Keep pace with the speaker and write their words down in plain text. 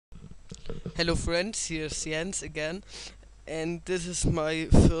Hello friends, here's Jens again, and this is my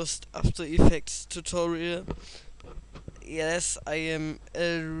first After Effects tutorial. Yes, I am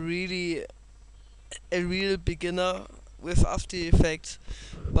a real beginner with After Effects,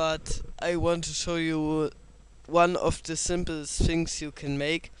 but I want to show you one of the simplest things you can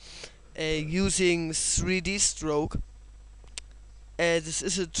make using 3D stroke. This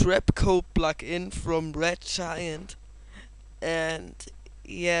is a trapcode plugin from Red Giant, and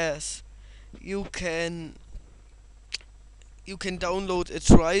yes, you can you can download a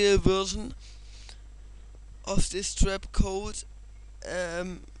trial version of this trap code.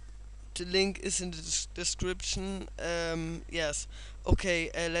 Um, the link is in the description. Yes. Okay,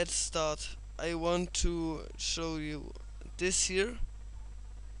 let's start. I want to show you this here.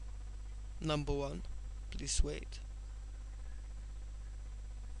 Number one. Please wait.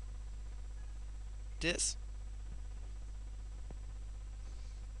 This.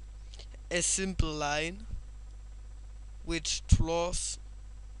 A simple line which draws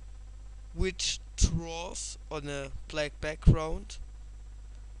on a black background,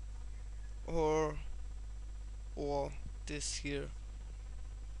 or or this here.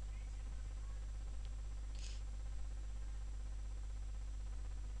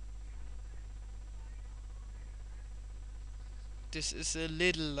 This is a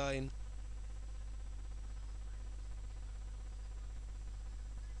little line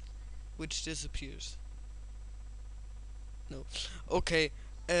which disappears. No. Okay.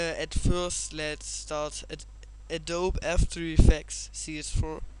 At first, let's start at Adobe After Effects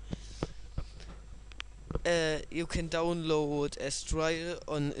CS4. You can download as trial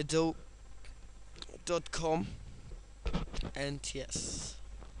on adobe.com, and yes.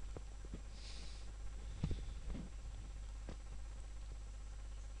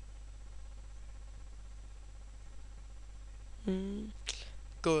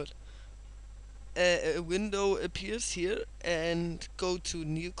 Good. A window appears here, and go to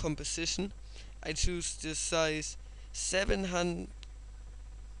new composition. I choose the size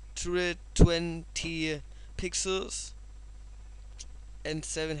 720 pixels and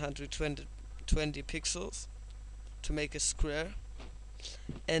 720 pixels to make a square.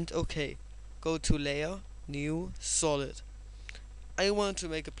 And okay, go to layer, new, solid. I want to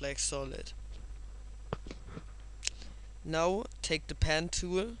make a black solid. Now take the pen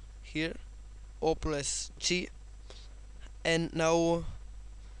tool here, or press G, and now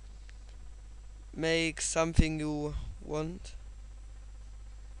make something you want.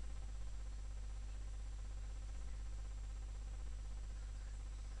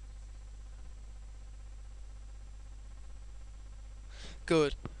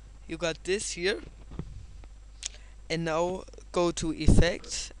 Good. You got this here. And now go to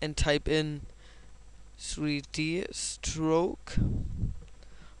effects and type in 3D stroke,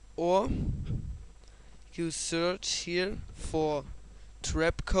 or you search here for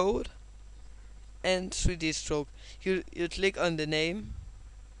trap code and 3D stroke. You click on the name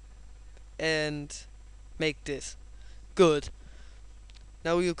and make this. Good.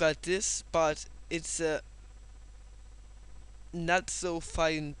 Now you got this, but it's a not so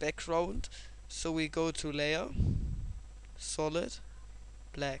fine background. So we go to layer, solid,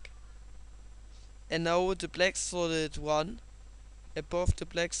 black. And now the black solid 1 above the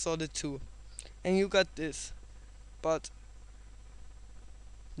black solid 2. And you got this. But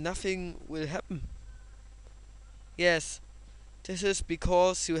nothing will happen. Yes, this is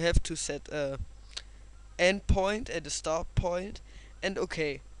because you have to set a endpoint and a start point. And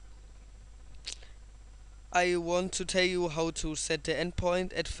okay, I want to tell you how to set the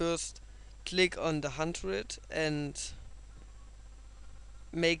endpoint. At first, click on the 100 and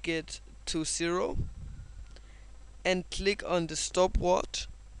make it to 0. And click on the stopwatch.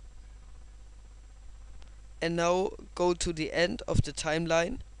 And now go to the end of the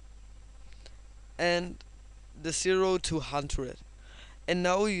timeline and the 0 to 100. And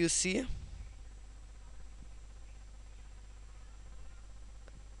now you see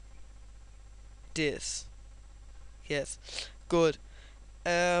this. Yes, good.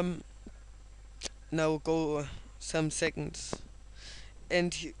 Now go some seconds,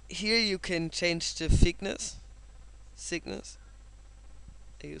 and here you can change the thickness.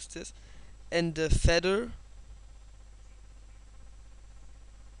 I use this, and the feather,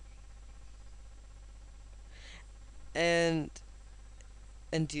 and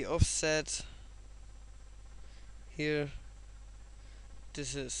the offset. Here,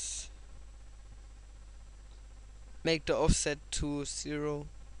 this is make the offset to 0.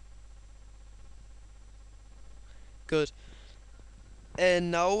 Good. And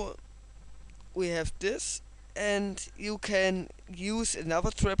now we have this, and you can use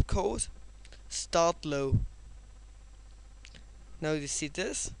another trap code Starglow. Now you see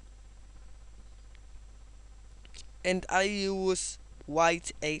this, and I use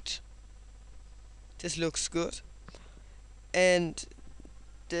white 8. This looks good. And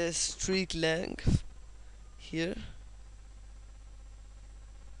the streak length here,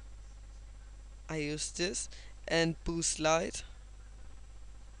 I use this, and boost light.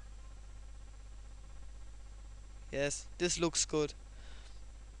 Yes, this looks good.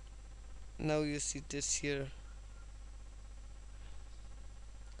 Now you see this here.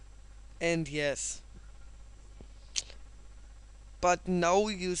 And yes. But now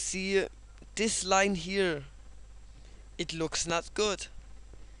you see this line here. It looks not good.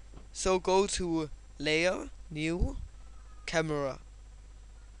 So go to Layer, New, Camera.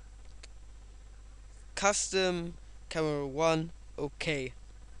 Custom, Camera 1, OK.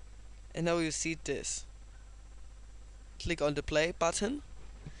 And now you see this. Click on the play button.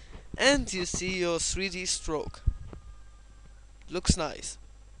 And you see your 3D stroke. Looks nice.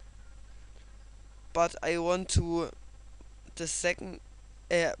 But I want to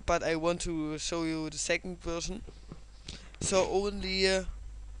I want to show you the second version. So only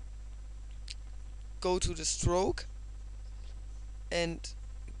go to the stroke and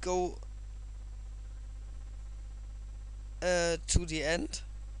go to the end.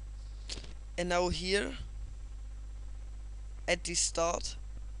 And now here at the start,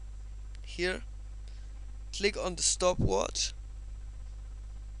 here, click on the stopwatch.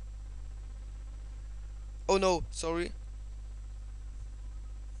 Oh no, sorry.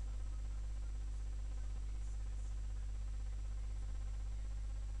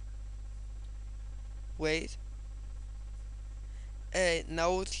 Wait.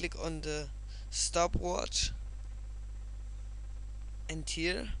 Now click on the stopwatch. And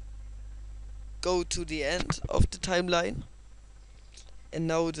here, go to the end of the timeline. And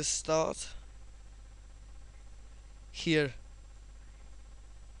now the start. Here.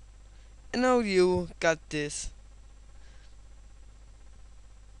 And now you got this.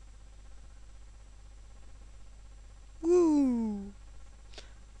 Woo!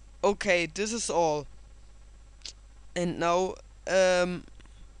 Okay, this is all. And now,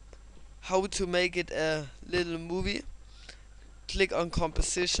 how to make it a little movie. Click on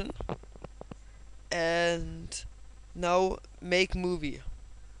composition. And now make movie.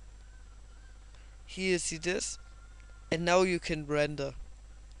 Here you see this. And now you can render.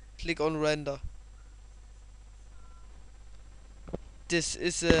 Click on render. This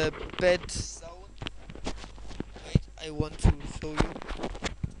is a bad sound. Wait, I want to show you.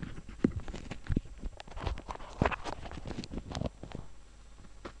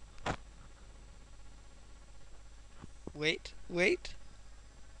 Wait.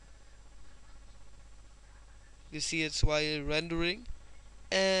 You see it's while rendering.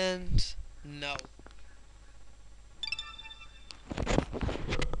 And now.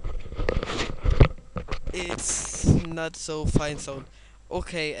 It's not so fine sound.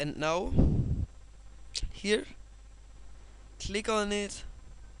 Okay, and now here, click on it,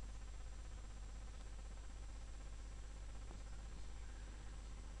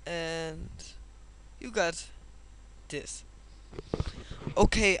 and you got this.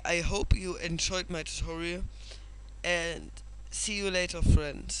 Okay, I hope you enjoyed my tutorial, and see you later,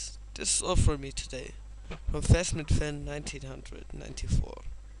 friends. This is all for me today from Fastman Fan 1994.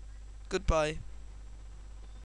 Goodbye.